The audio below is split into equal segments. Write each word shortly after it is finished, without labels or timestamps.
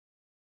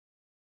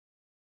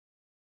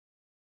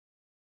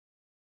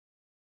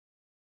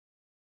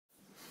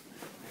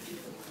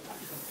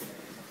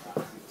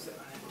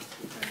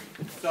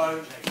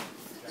So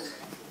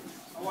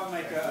I won't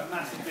make a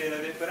massive deal of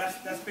it, but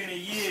that's been a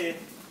year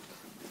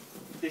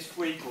this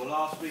week or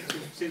last week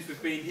since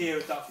we've been here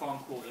at Duck Farm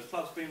Court. The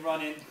club's been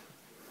running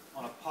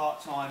on a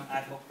part-time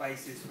ad hoc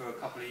basis for a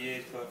couple of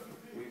years, but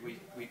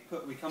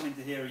we come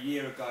into here a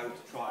year ago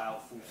to try it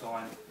out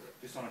full-time,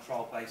 just on a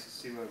trial basis,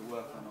 see whether it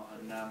works or not.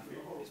 And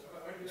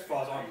as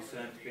far as I'm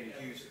concerned, it's been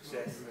a huge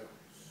success.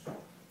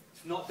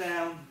 It's not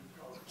down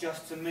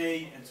just to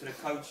me and to the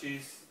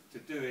coaches to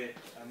do it.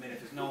 I mean,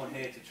 if there's no one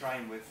here to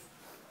train with,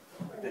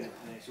 then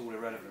it's all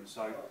irrelevant.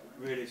 So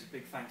really, it's a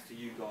big thanks to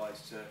you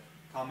guys to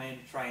come in,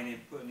 training,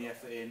 putting the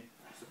effort in,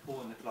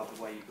 supporting the club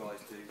the way you guys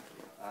do.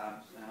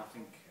 And I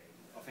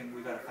think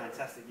we've had a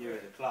fantastic year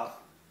as a club.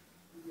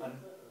 And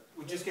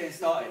we're just getting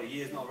started. A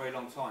year's not a very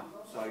long time.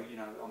 So, you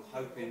know, I'm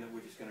hoping that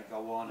we're just going to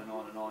go on and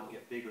on and on,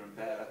 get bigger and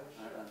better,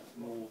 and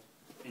more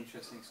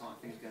interesting, exciting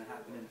things are going to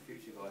happen in the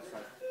future, guys. So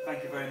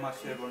thank you very much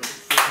to everyone.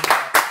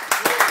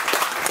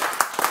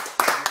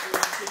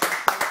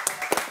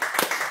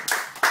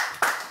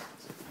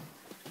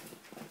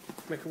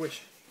 Make a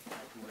wish.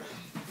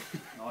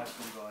 Nice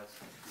one, guys.